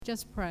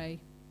Just pray.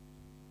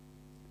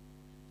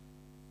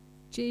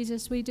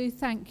 Jesus, we do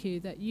thank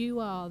you that you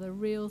are the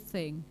real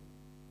thing.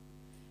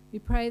 We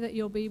pray that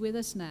you'll be with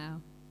us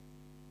now.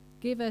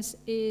 Give us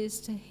ears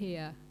to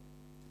hear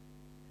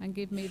and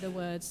give me the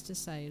words to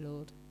say,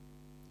 Lord.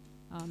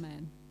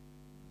 Amen.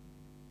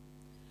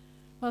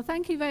 Well,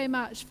 thank you very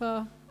much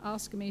for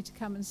asking me to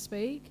come and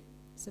speak.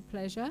 It's a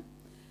pleasure.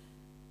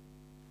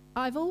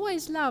 I've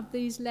always loved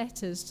these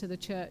letters to the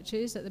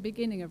churches at the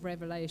beginning of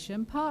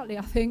Revelation, partly,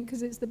 I think,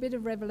 because it's the bit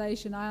of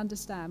Revelation I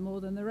understand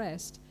more than the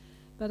rest.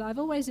 But I've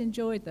always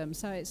enjoyed them,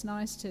 so it's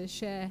nice to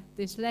share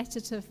this letter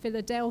to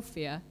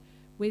Philadelphia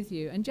with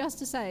you. And just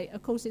to say,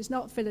 of course, it's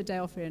not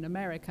Philadelphia in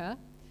America,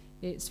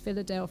 it's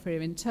Philadelphia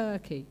in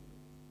Turkey.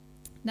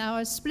 Now,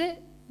 I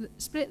split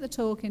the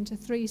talk into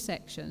three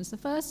sections. The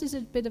first is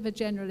a bit of a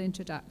general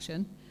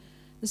introduction.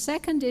 The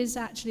second is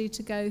actually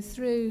to go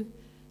through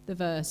the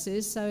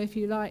verses, so if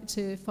you like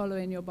to follow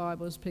in your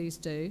Bibles, please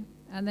do.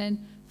 And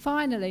then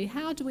finally,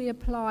 how do we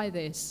apply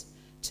this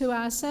to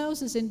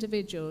ourselves as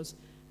individuals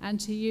and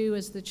to you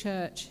as the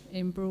church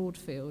in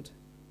Broadfield?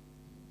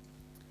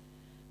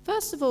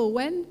 First of all,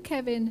 when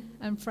Kevin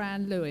and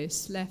Fran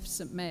Lewis left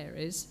St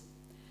Mary's,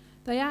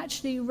 they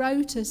actually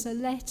wrote us a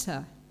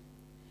letter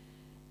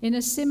in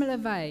a similar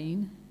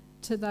vein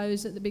to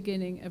those at the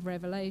beginning of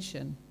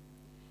Revelation.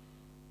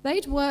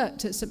 They'd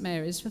worked at St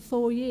Mary's for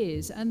 4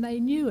 years and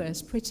they knew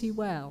us pretty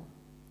well.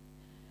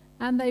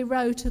 And they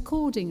wrote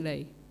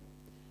accordingly.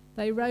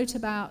 They wrote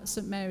about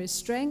St Mary's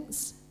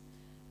strengths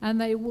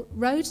and they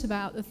wrote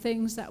about the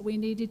things that we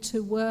needed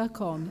to work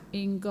on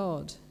in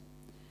God.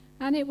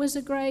 And it was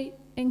a great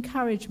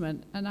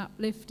encouragement and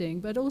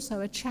uplifting, but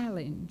also a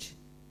challenge.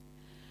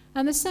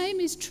 And the same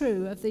is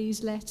true of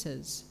these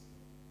letters.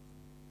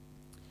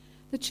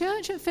 The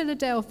church at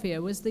Philadelphia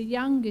was the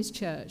youngest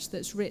church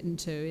that's written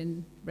to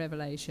in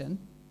Revelation.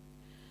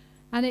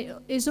 And it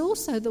is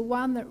also the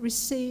one that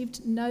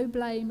received no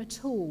blame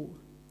at all.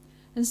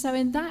 And so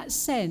in that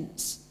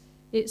sense,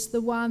 it's the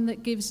one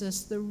that gives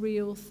us the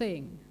real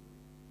thing.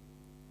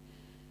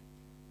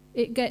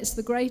 It gets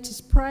the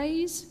greatest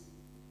praise,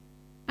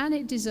 and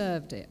it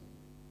deserved it.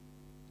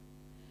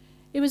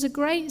 It was a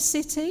great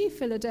city,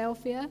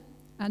 Philadelphia,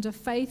 and a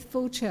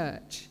faithful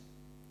church.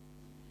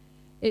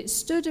 It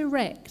stood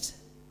erect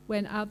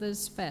when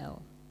others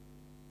fell.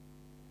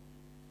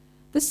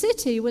 The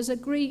city was a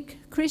Greek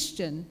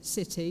Christian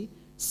city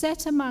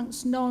set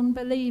amongst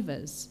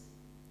non-believers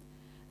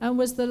and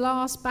was the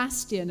last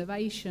bastion of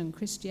Asian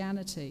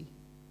Christianity.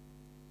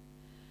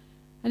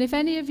 And if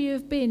any of you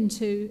have been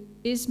to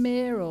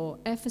Izmir or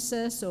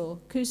Ephesus or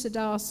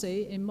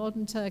Kusadasi in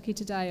modern Turkey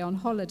today on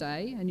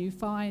holiday, and you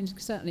find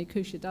certainly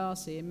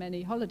Kusadasi in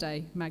many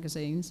holiday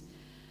magazines,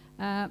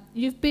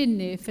 you've been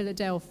near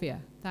Philadelphia.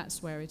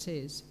 That's where it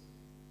is.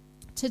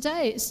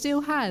 Today, it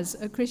still has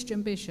a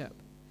Christian bishop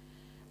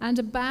and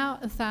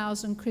about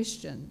 1,000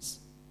 Christians.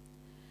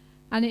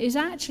 And it is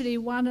actually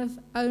one of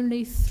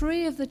only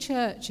 3 of the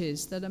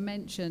churches that are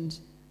mentioned,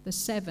 the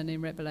 7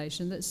 in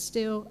Revelation, that's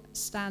still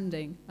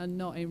standing and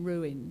not in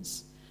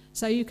ruins.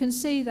 So you can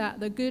see that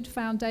the good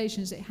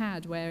foundations it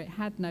had, where it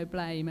had no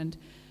blame and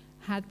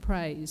had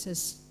praise, has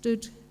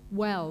stood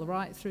well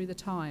right through the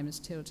times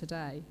till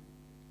today.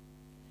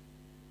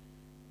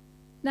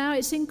 Now,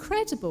 it's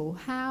incredible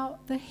how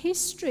the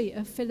history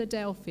of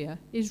Philadelphia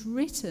is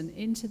written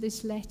into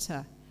this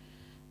letter.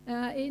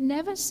 It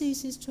never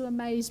ceases to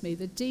amaze me,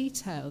 the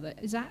detail that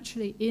is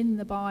actually in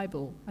the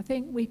Bible. I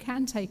think we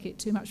can take it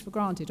too much for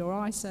granted, or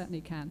I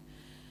certainly can.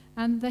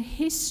 And the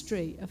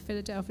history of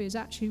Philadelphia is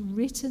actually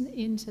written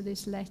into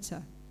this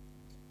letter.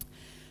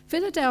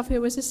 Philadelphia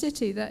was a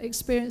city that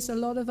experienced a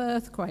lot of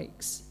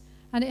earthquakes,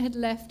 and it had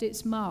left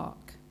its mark.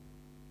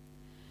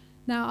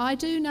 Now, I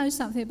do know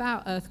something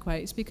about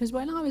earthquakes because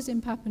when I was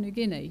in Papua New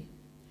Guinea,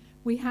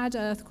 we had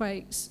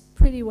earthquakes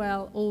pretty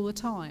well all the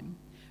time.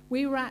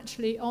 We were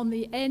actually on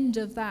the end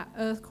of that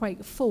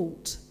earthquake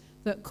fault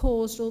that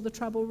caused all the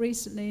trouble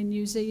recently in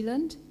New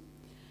Zealand.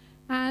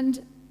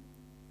 And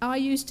I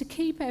used to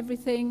keep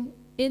everything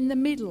in the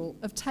middle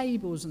of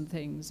tables and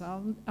things.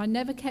 I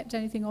never kept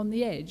anything on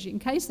the edge in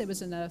case there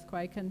was an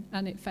earthquake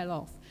and it fell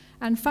off.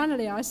 And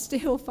funnily, I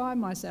still find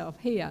myself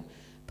here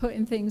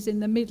putting things in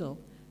the middle,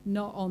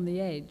 not on the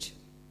edge.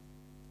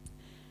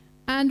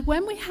 And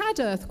when we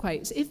had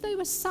earthquakes, if they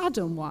were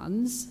sudden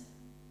ones,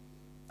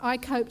 I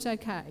coped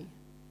okay.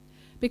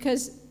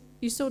 Because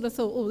you sort of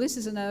thought, oh, this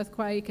is an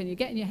earthquake, and you're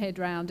getting your head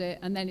around it,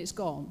 and then it's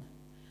gone.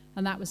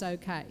 And that was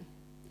okay.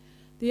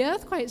 The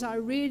earthquakes I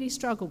really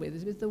struggle with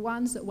is the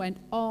ones that went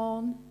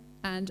on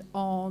and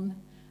on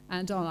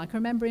and on. I can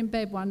remember in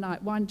bed one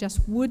night, one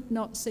just would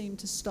not seem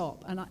to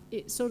stop, and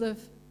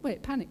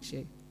it panics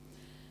you.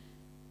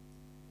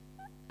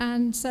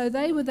 And so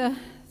they were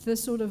the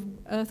sort of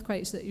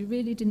earthquakes that you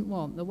really didn't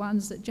want, the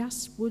ones that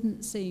just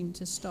wouldn't seem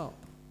to stop.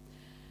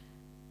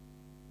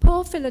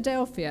 Poor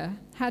Philadelphia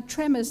had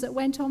tremors that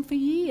went on for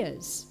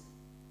years,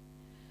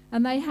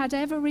 and they had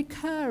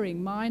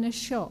ever-recurring minor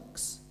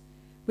shocks,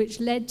 which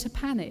led to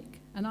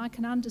panic. And I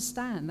can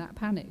understand that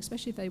panic,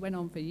 especially if they went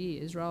on for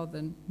years rather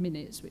than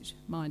minutes, which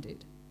mine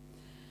did.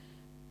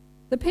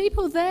 The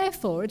people,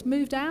 therefore, had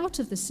moved out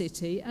of the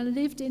city and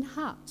lived in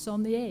huts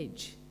on the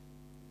edge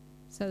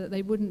so that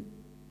they wouldn't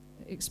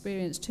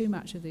experience too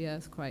much of the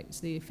earthquakes,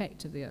 the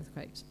effect of the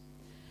earthquakes.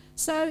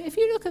 So if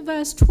you look at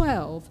verse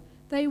 12,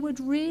 they would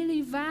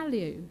really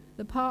value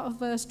the part of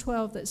verse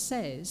 12 that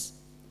says,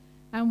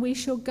 "And we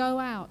shall go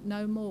out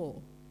no more."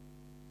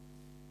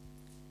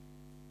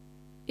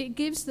 It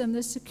gives them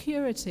the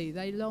security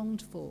they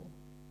longed for.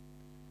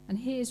 And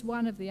here's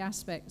one of the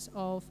aspects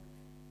of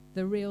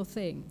the real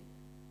thing,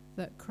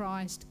 that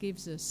Christ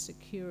gives us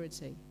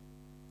security,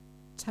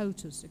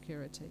 total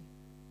security.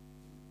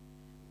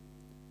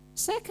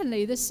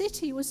 Secondly, the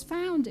city was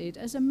founded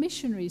as a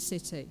missionary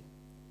city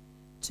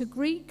to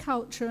Greek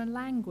culture and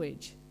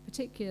language,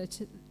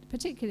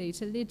 particularly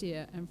to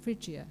Lydia and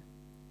Phrygia.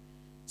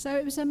 So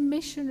it was a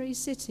missionary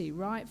city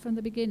right from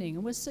the beginning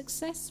and was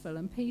successful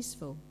and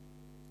peaceful.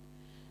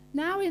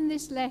 Now in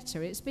this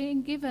letter, it's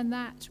being given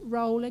that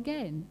role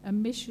again, a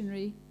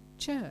missionary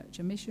church,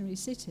 a missionary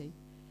city,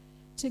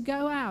 to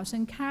go out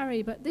and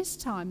carry, but this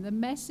time, the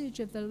message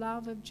of the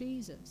love of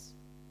Jesus.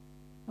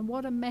 And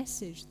what a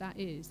message that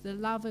is, the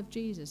love of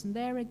Jesus. And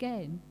there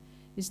again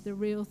is the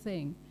real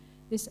thing,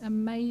 this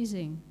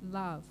amazing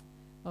love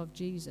of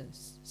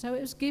Jesus. So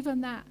it was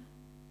given that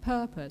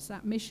purpose,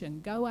 that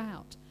mission, go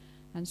out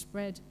and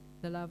spread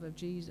the love of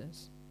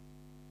Jesus.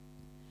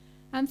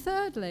 And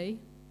thirdly,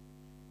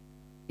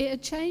 it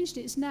had changed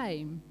its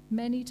name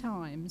many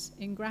times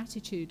in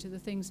gratitude to the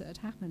things that had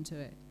happened to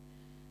it.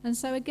 And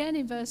so again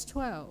in verse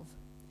 12,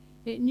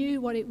 it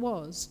knew what it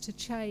was to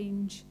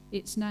change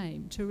its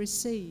name, to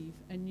receive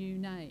a new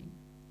name.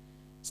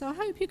 So I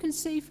hope you can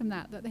see from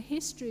that the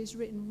history is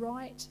written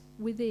right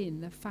within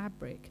the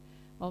fabric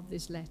of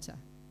this letter.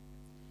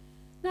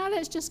 Now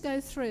let's just go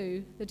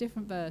through the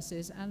different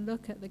verses and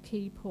look at the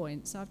key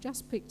points. I've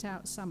just picked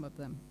out some of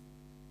them.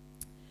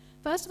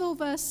 First of all,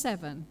 verse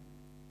 7.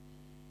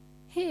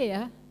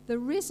 Here, the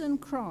risen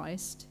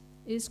Christ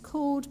is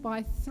called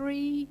by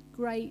three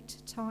great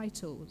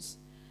titles.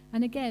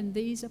 And again,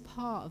 these are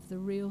part of the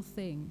real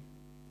thing.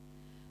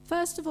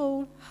 First of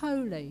all,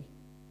 holy.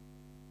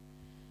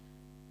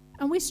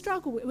 And we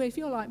struggle with, if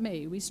you're like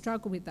me, we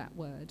struggle with that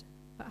word.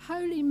 But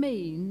holy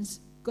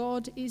means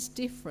God is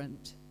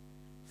different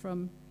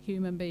from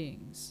human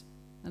beings.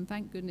 And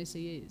thank goodness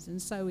he is, and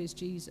so is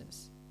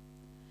Jesus.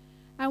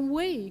 And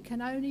we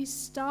can only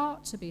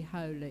start to be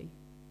holy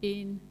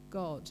in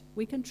God.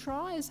 We can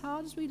try as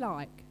hard as we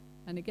like.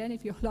 And again,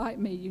 if you're like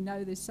me, you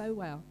know this so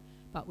well.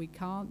 But we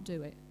can't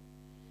do it.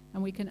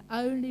 And we can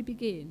only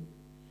begin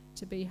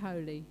to be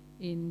holy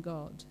in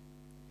God.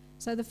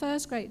 So the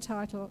first great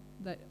title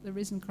that the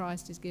risen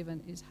Christ is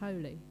given is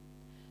holy.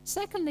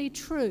 Secondly,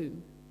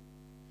 true.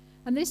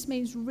 And this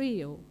means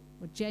real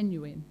or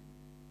genuine.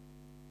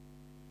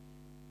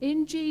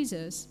 In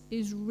Jesus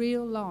is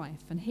real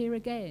life. And here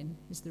again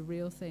is the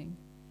real thing.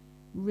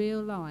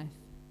 Real life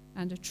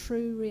and a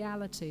true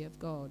reality of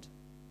God.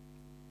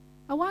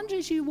 I wonder,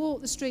 as you walk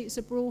the streets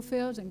of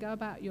Broadfield and go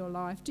about your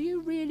life, do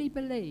you really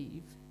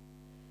believe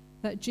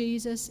that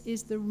Jesus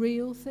is the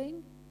real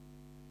thing?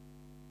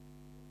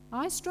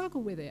 I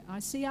struggle with it. I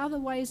see other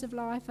ways of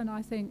life and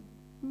I think,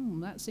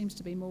 that seems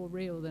to be more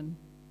real than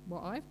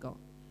what I've got.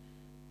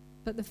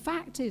 But the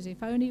fact is,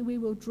 if only we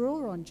will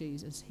draw on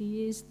Jesus,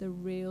 he is the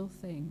real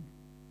thing.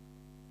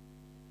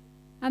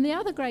 And the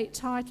other great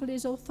title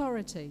is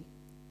authority.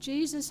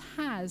 Jesus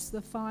has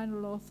the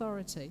final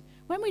authority.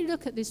 When we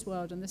look at this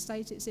world and the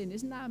state it's in,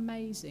 isn't that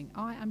amazing?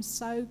 I am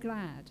so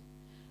glad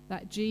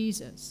that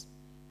Jesus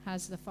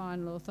has the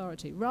final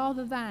authority,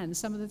 rather than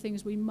some of the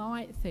things we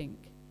might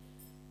think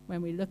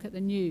when we look at the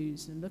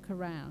news and look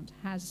around,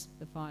 has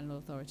the final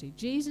authority.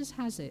 Jesus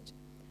has it,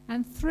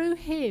 and through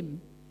him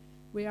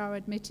we are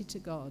admitted to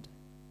God.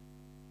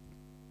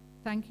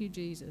 Thank you,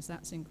 Jesus.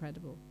 That's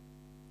incredible.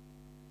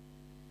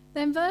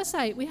 Then verse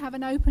 8, we have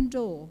an open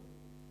door.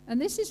 And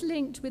this is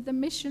linked with the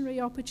missionary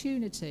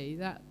opportunity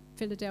that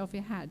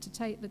Philadelphia had to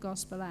take the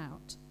gospel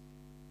out.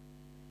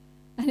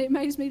 And it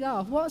makes me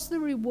laugh. What's the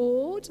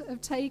reward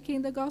of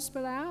taking the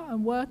gospel out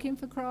and working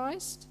for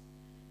Christ?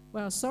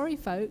 Well, sorry,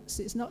 folks,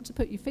 it's not to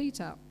put your feet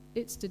up.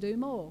 It's to do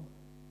more.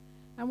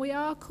 And we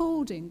are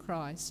called in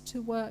Christ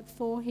to work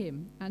for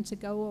him and to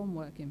go on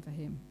working for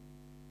him.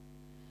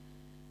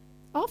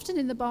 Often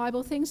in the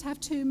Bible, things have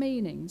two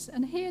meanings.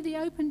 And here the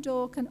open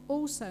door can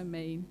also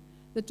mean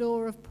the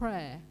door of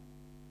prayer.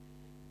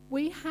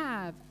 We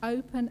have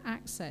open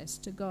access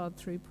to God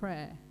through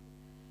prayer.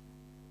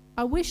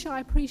 I wish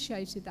I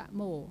appreciated that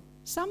more.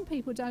 Some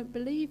people don't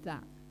believe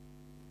that,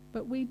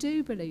 but we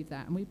do believe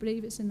that, and we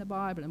believe it's in the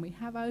Bible, and we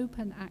have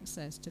open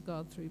access to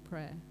God through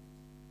prayer.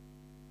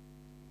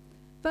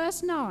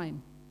 Verse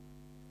 9,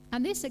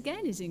 and this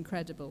again is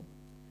incredible.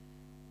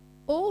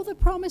 All the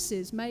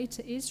promises made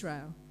to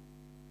Israel,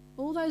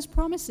 all those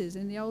promises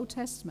in the Old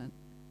Testament,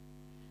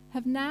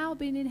 have now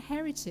been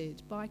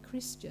inherited by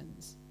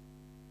Christians.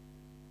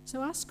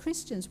 So us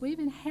Christians, we've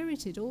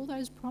inherited all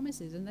those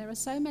promises, and there are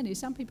so many.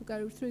 Some people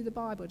go through the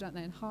Bible, don't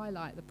they, and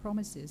highlight the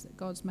promises that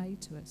God's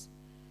made to us.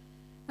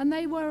 And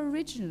they were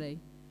originally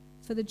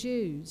for the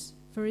Jews,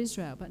 for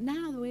Israel. But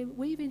now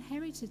we've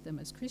inherited them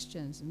as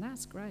Christians, and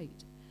that's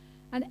great.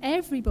 And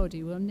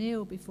everybody will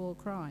kneel before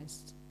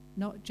Christ,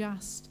 not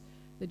just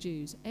the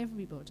Jews.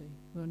 Everybody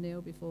will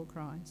kneel before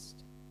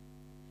Christ.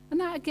 And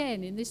that,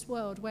 again, in this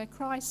world where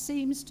Christ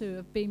seems to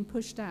have been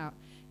pushed out,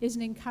 is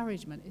an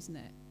encouragement, isn't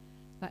it?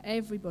 That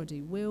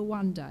everybody will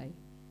one day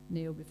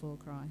kneel before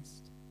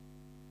Christ.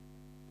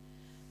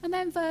 And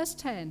then verse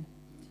 10.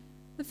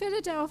 The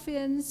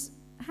Philadelphians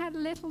had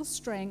little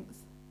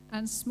strength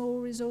and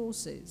small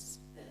resources.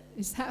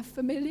 Is that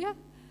familiar?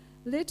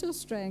 Little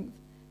strength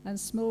and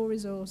small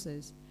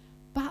resources.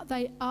 But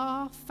they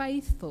are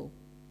faithful.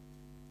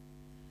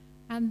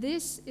 And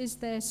this is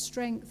their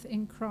strength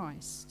in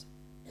Christ.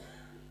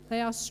 They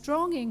are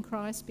strong in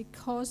Christ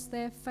because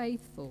they're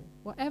faithful,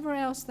 whatever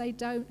else they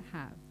don't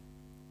have.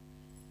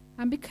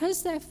 And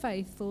because they're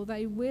faithful,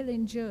 they will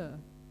endure.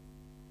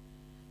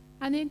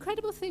 And the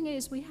incredible thing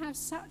is, we have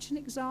such an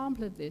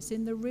example of this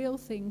in the real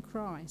thing,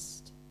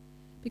 Christ.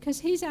 Because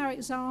he's our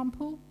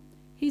example,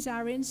 he's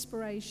our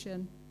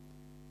inspiration,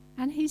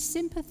 and he's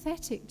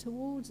sympathetic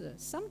towards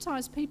us.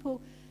 Sometimes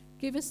people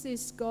give us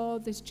this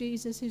God, this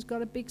Jesus who's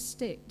got a big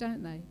stick,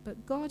 don't they?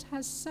 But God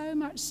has so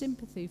much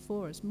sympathy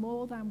for us,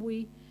 more than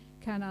we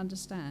can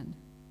understand.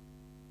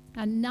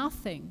 And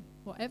nothing,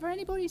 whatever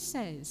anybody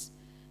says,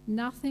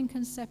 nothing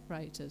can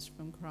separate us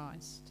from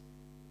Christ.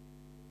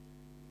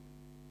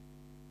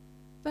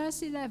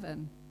 Verse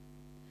 11.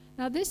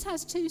 Now this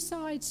has two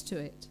sides to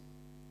it.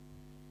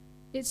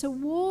 It's a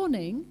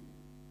warning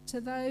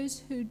to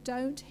those who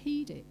don't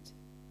heed it.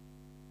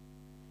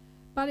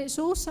 But it's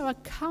also a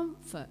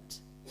comfort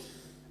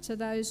to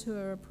those who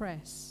are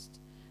oppressed.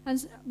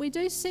 And we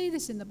do see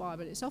this in the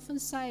Bible. It's often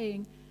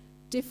saying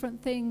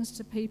different things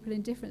to people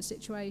in different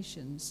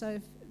situations. So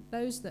if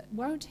those that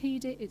won't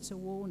heed it, it's a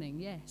warning.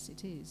 Yes,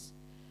 it is.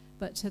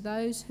 But to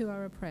those who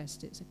are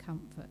oppressed, it's a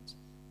comfort.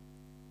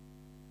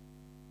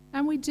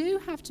 And we do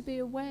have to be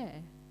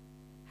aware,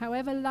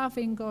 however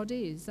loving God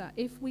is, that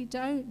if we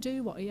don't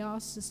do what he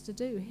asks us to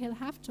do, he'll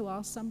have to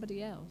ask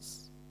somebody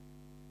else.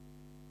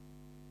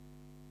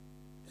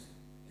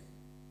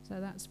 So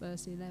that's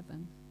verse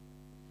 11.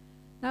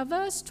 Now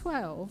verse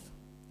 12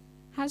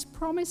 has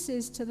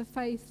promises to the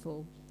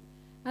faithful,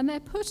 and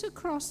they're put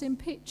across in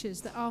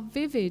pictures that are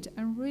vivid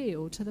and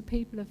real to the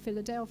people of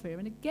Philadelphia.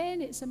 And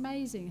again, it's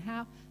amazing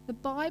how the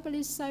Bible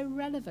is so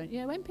relevant.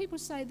 You know, when people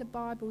say the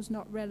Bible's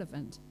not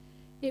relevant,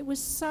 it was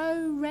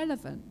so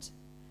relevant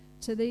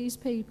to these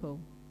people.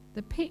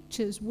 The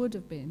pictures would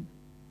have been.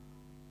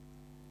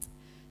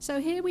 So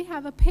here we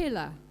have a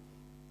pillar.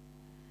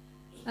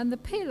 And the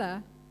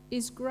pillar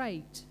is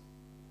great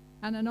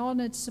and an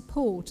honoured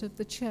support of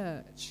the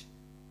church.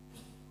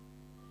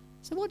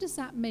 So what does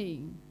that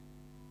mean?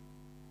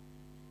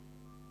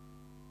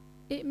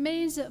 It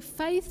means that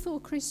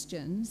faithful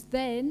Christians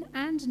then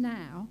and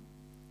now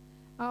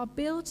are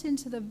built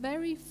into the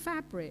very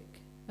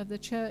fabric of the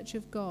church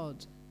of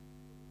God.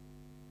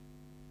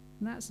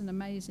 And that's an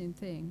amazing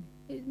thing.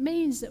 It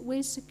means that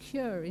we're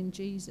secure in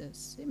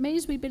Jesus. It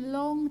means we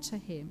belong to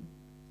him.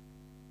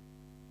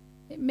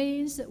 It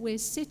means that we're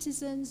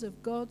citizens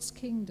of God's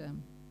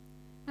kingdom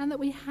and that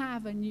we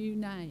have a new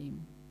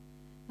name.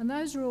 And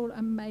those are all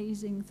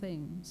amazing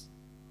things.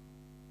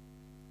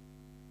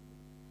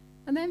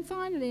 And then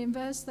finally in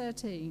verse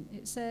 13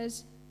 it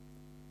says,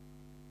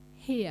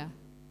 hear.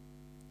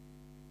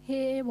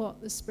 Hear what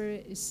the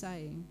Spirit is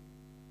saying.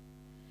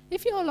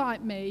 If you're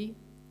like me,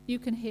 you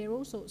can hear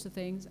all sorts of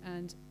things,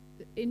 and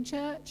in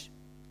church,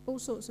 all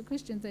sorts of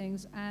Christian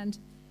things, and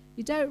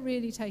you don't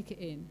really take it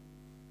in.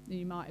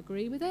 You might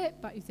agree with it,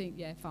 but you think,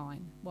 yeah,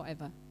 fine,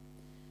 whatever.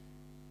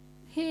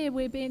 Here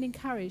we're being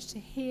encouraged to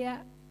hear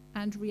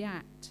and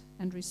react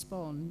and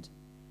respond,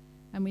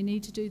 and we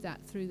need to do that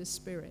through the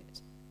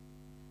Spirit.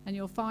 And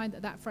you'll find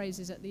that that phrase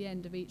is at the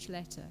end of each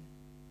letter.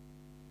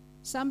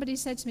 Somebody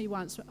said to me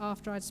once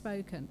after I'd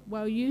spoken,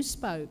 well, you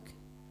spoke,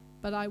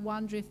 but I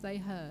wonder if they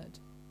heard.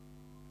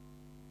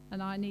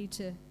 And I need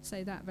to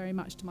say that very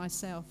much to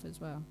myself as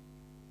well.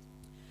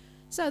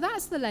 So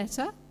that's the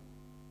letter.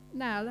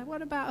 Now,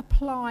 what about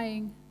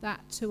applying that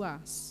to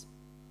us?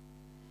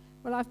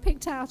 Well, I've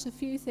picked out a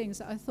few things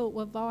that I thought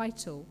were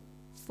vital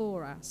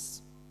for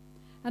us.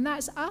 And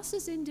that's us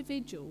as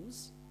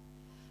individuals,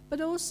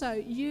 but also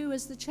you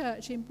as the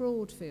church in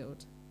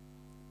Broadfield.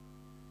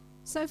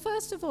 So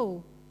first of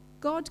all,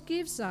 God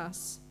gives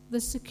us the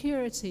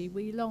security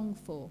we long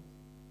for.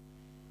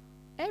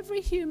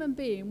 Every human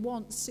being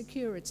wants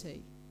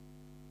security.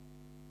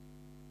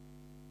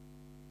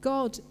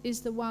 God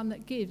is the one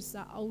that gives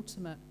that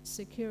ultimate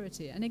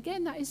security. And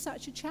again, that is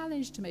such a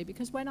challenge to me,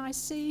 because when I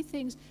see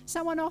things,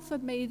 someone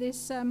offered me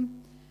this,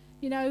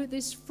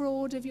 this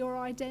fraud of your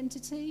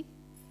identity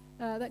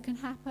that can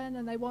happen,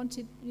 and they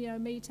wanted,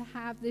 me to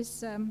have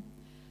this,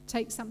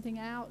 take something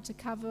out to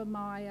cover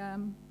my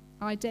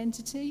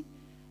identity.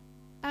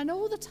 And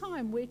all the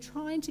time we're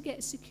trying to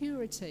get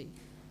security.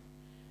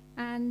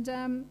 And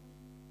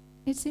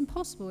it's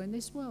impossible in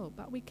this world,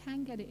 but we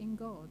can get it in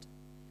God.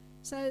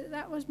 So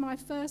that was my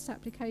first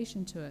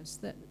application to us,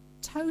 that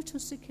total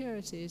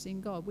security is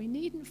in God. We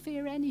needn't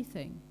fear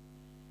anything.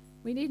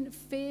 We needn't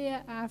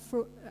fear our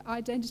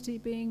identity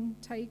being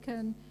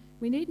taken.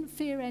 We needn't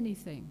fear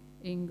anything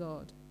in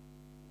God.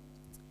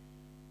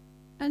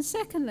 And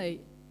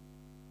secondly,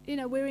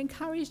 we're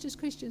encouraged as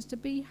Christians to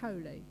be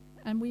holy,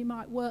 and we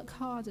might work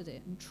hard at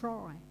it and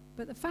try.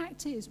 But the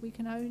fact is, we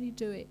can only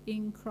do it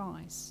in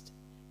Christ.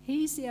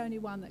 He's the only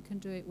one that can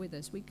do it with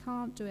us. We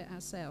can't do it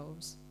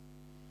ourselves.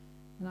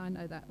 And I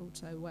know that all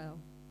so well.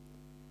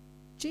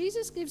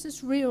 Jesus gives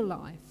us real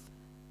life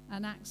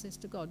and access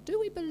to God. Do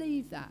we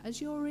believe that?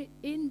 As you're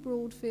in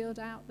Broadfield,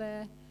 out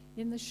there,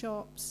 in the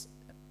shops,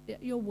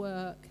 at your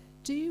work,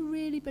 do you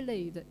really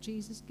believe that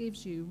Jesus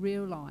gives you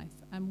real life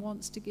and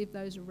wants to give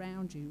those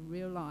around you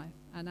real life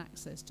and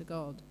access to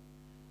God?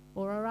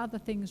 Or are other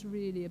things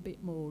really a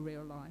bit more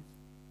real life?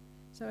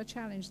 So a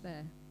challenge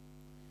there.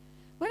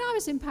 When I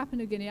was in Papua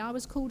New Guinea, I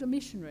was called a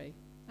missionary.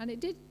 And it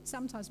did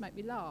sometimes make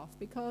me laugh,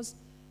 because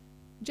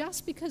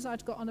just because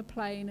I'd got on a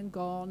plane and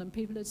gone and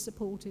people had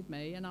supported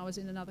me and I was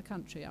in another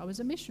country, I was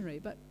a missionary.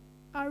 But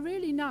I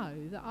really know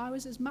that I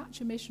was as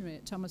much a missionary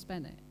at Thomas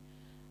Bennett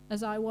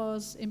as I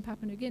was in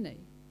Papua New Guinea.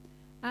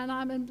 And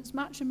I'm as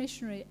much a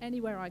missionary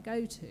anywhere I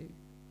go to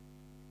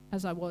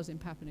as I was in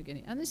Papua New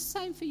Guinea. And it's the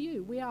same for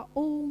you. We are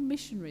all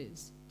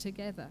missionaries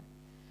together.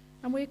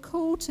 And we're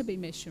called to be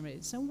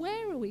missionaries. And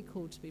where are we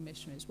called to be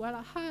missionaries? Well,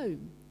 at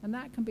home. And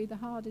that can be the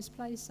hardest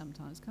place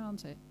sometimes,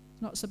 can't it?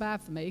 It's not so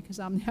bad for me because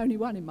I'm the only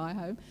one in my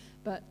home.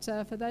 But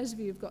for those of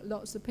you who've got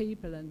lots of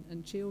people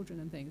and children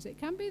and things, it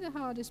can be the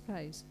hardest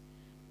place.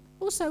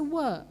 Also,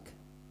 work.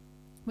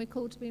 We're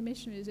called to be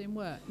missionaries in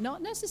work.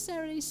 Not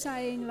necessarily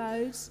saying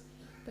loads,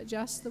 but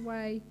just the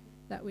way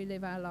that we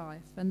live our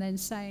life, and then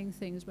saying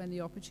things when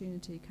the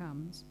opportunity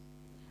comes.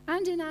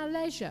 And in our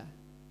leisure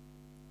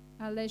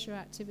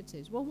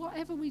activities. Well,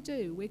 whatever we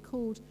do, we're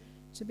called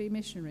to be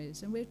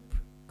missionaries, and we're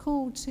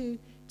called to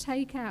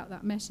take out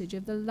that message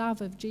of the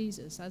love of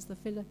Jesus as the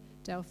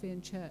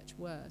Philadelphian church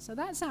were. So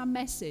that's our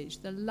message,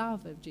 the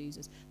love of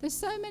Jesus. There's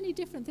so many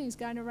different things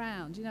going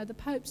around. The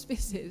Pope's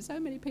visit, so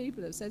many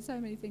people have said so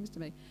many things to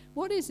me.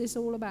 What is this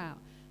all about?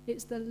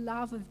 It's the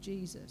love of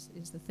Jesus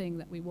is the thing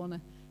that we want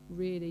to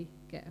really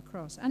get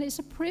across. And it's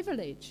a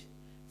privilege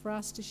for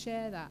us to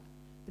share that,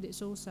 but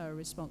it's also a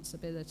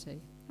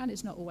responsibility. And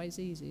it's not always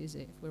easy, is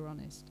it, if we're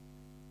honest?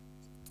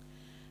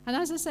 And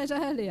as I said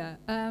earlier,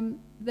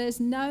 there's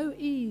no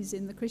ease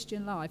in the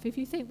Christian life. If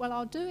you think, well,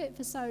 I'll do it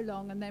for so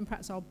long and then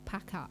perhaps I'll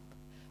pack up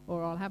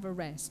or I'll have a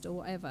rest or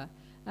whatever.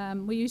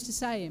 We used to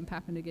say in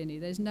Papua New Guinea,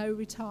 there's no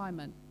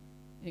retirement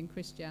in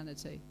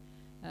Christianity.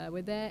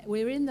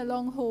 We're in the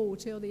long haul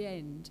till the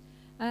end.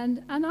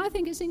 And I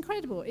think it's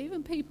incredible.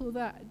 Even people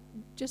that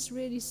just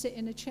really sit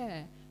in a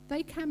chair,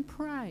 they can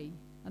pray.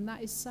 And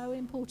that is so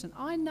important.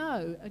 I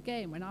know,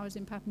 again, when I was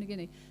in Papua New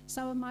Guinea,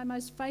 some of my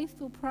most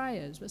faithful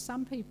prayers were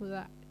some people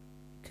that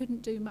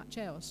couldn't do much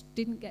else,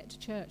 didn't get to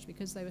church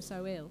because they were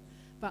so ill,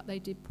 but they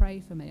did pray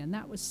for me. And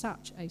that was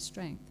such a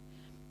strength.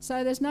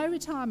 So there's no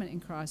retirement in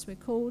Christ. We're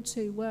called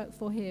to work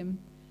for him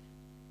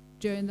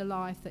during the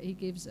life that he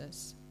gives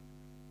us.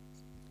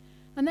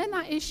 And then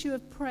that issue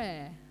of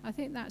prayer, I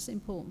think that's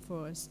important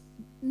for us.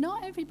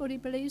 Not everybody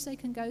believes they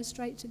can go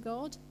straight to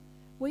God.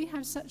 We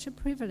have such a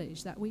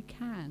privilege that we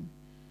can.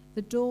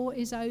 The door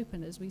is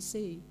open, as we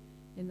see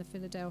in the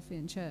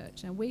Philadelphian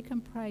church, and we can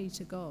pray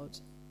to God.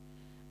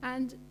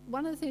 And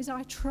one of the things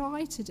I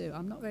try to do,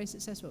 I'm not very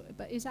successful,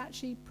 but is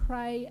actually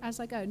pray as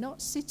I go,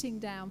 not sitting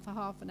down for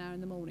half an hour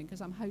in the morning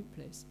because I'm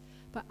hopeless,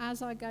 but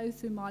as I go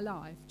through my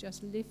life,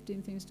 just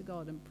lifting things to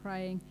God and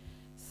praying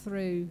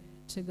through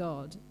to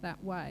God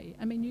that way.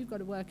 I mean, you've got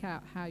to work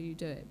out how you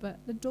do it, but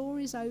the door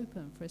is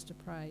open for us to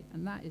pray,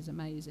 and that is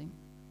amazing.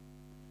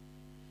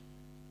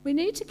 We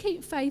need to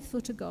keep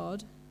faithful to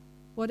God,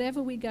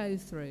 whatever we go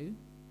through,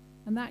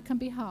 and that can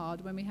be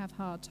hard when we have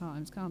hard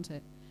times, can't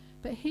it?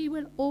 But he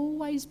will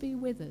always be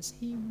with us.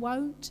 He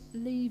won't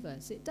leave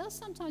us. It does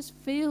sometimes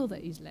feel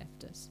that he's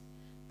left us,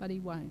 but he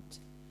won't.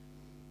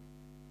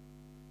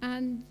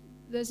 And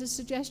there's a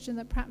suggestion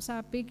that perhaps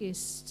our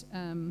biggest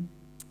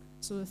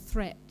sort of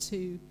threat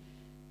to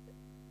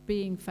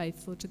being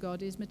faithful to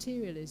God is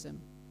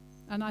materialism.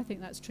 And I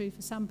think that's true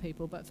for some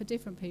people, but for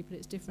different people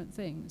it's different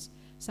things.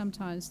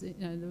 Sometimes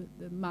the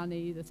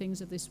money, the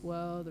things of this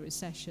world, the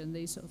recession,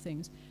 these sort of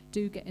things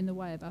do get in the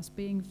way of us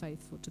being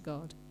faithful to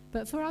God.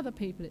 But for other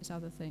people it's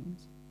other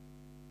things.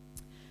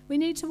 We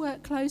need to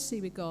work closely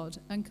with God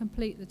and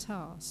complete the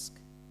task.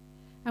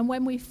 And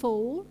when we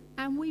fall,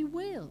 and we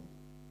will.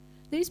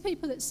 These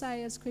people that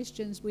say as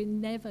Christians we're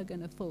never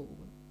going to fall,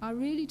 I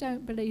really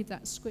don't believe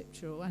that's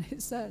scriptural, and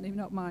it's certainly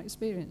not my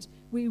experience.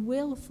 We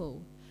will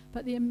fall.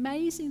 But the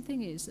amazing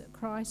thing is that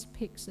Christ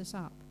picks us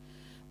up.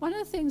 One of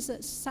the things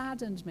that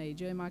saddened me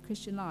during my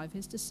Christian life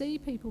is to see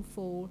people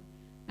fall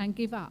and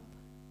give up.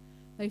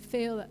 They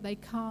feel that they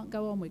can't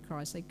go on with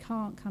Christ. They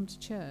can't come to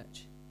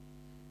church.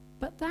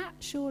 But that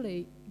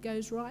surely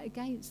goes right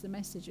against the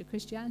message of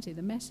Christianity.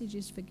 The message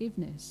is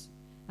forgiveness,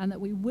 and that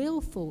we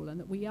will fall and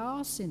that we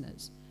are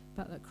sinners,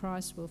 but that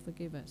Christ will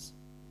forgive us.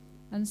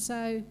 And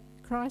so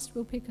Christ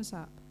will pick us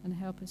up and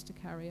help us to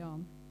carry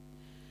on.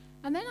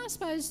 And then I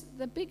suppose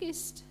the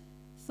biggest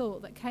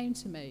thought that came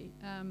to me,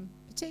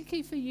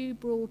 particularly for you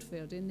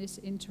Broadfield in this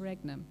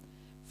interregnum,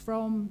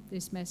 from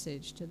this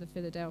message to the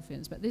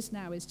Philadelphians, but this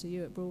now is to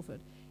you at Broadfield,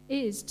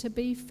 is to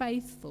be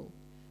faithful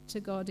to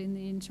God in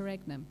the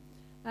interregnum.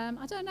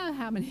 I don't know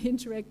how many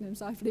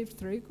interregnums I've lived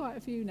through, quite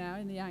a few now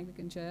in the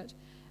Anglican Church,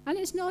 and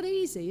it's not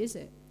easy, is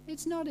it?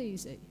 It's not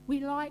easy. We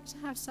like to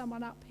have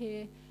someone up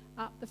here,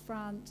 up the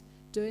front,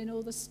 doing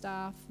all the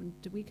stuff, and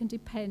we can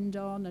depend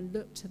on and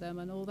look to them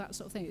and all that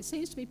sort of thing. It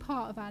seems to be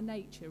part of our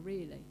nature,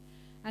 really.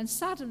 And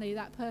suddenly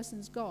that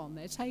person's gone,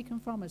 they're taken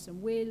from us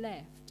and we're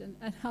left. And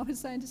I was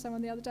saying to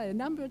someone the other day, a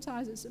number of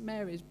times at St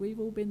Mary's, we've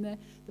all been there,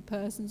 the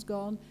person's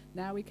gone,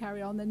 now we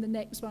carry on, then the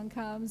next one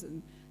comes,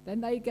 and then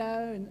they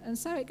go, and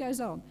so it goes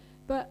on.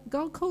 But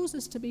God calls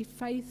us to be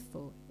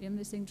faithful in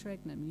this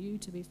interregnum, you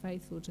to be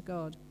faithful to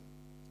God.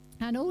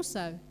 And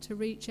also to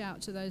reach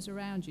out to those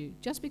around you.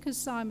 Just because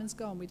Simon's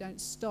gone, we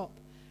don't stop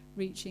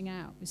reaching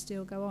out, we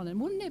still go on. And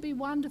wouldn't it be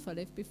wonderful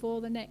if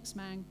before the next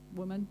man,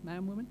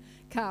 woman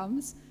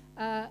comes,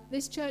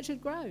 this church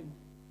had grown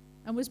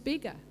and was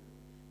bigger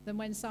than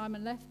when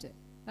Simon left it?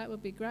 That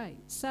would be great.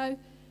 So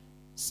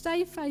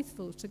stay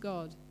faithful to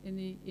God in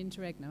the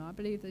interregnum. I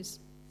believe this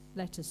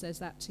letter says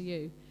that to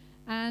you.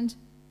 And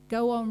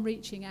go on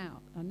reaching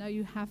out. I know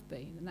you have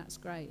been, and that's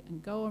great.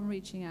 And go on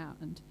reaching out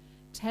and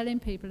telling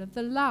people of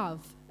the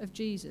love of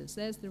Jesus.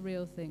 There's the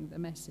real thing, the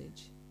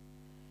message.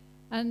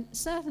 And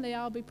certainly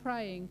I'll be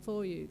praying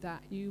for you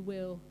that you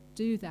will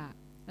do that.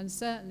 And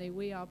certainly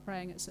we are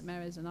praying at St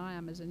Mary's, and I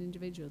am as an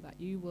individual, that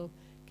you will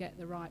get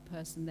the right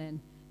person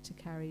then to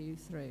carry you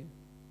through.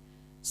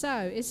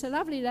 So it's a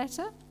lovely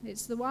letter.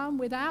 It's the one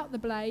without the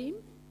blame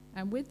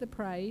and with the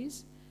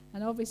praise.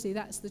 And obviously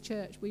that's the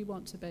church we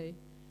want to be.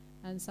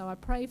 And so I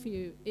pray for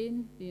you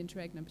in the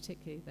interregnum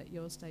particularly that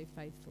you'll stay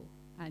faithful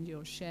and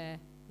you'll share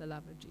the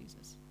love of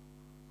Jesus.